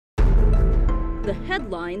The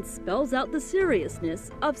headline spells out the seriousness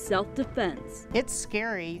of self-defense. It's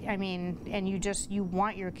scary, I mean, and you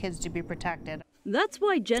want your kids to be protected. That's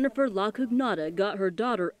why Jennifer La Cugnata got her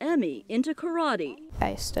daughter Emmy into karate.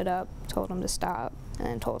 I stood up, told him to stop, and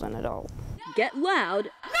then told an adult. Get loud.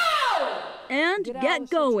 No! And get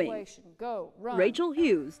going. Go, run. Rachel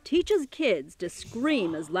Hughes teaches kids to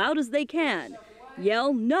scream as loud as they can,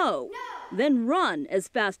 yell no, then run as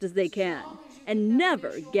fast as they can, and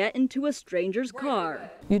never get into a stranger's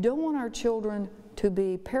car. You don't want our children to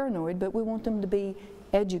be paranoid, but we want them to be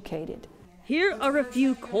educated. Here are a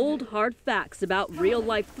few cold, hard facts about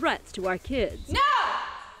real-life threats to our kids. No!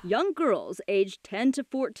 Young girls aged 10 to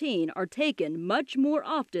 14 are taken much more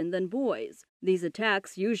often than boys. These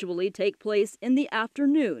attacks usually take place in the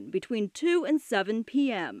afternoon between 2 and 7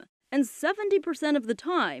 p.m. And 70% of the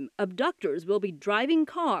time, abductors will be driving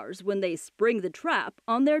cars when they spring the trap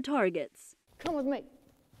on their targets. Come with me.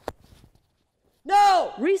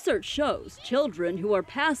 No! Research shows children who are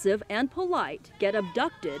passive and polite get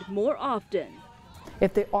abducted more often.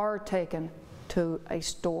 If they are taken to a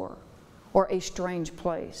store or a strange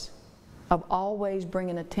place, of always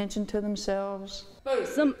bringing attention to themselves.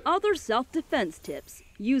 Some other self-defense tips: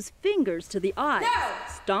 use fingers to the eyes,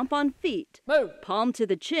 stomp on feet, palm to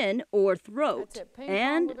the chin or throat,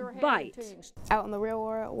 and bite. Out in the real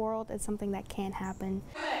world, it's something that can happen.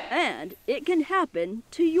 And it can happen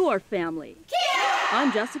to your family.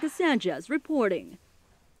 I'm Jessica Sanchez reporting.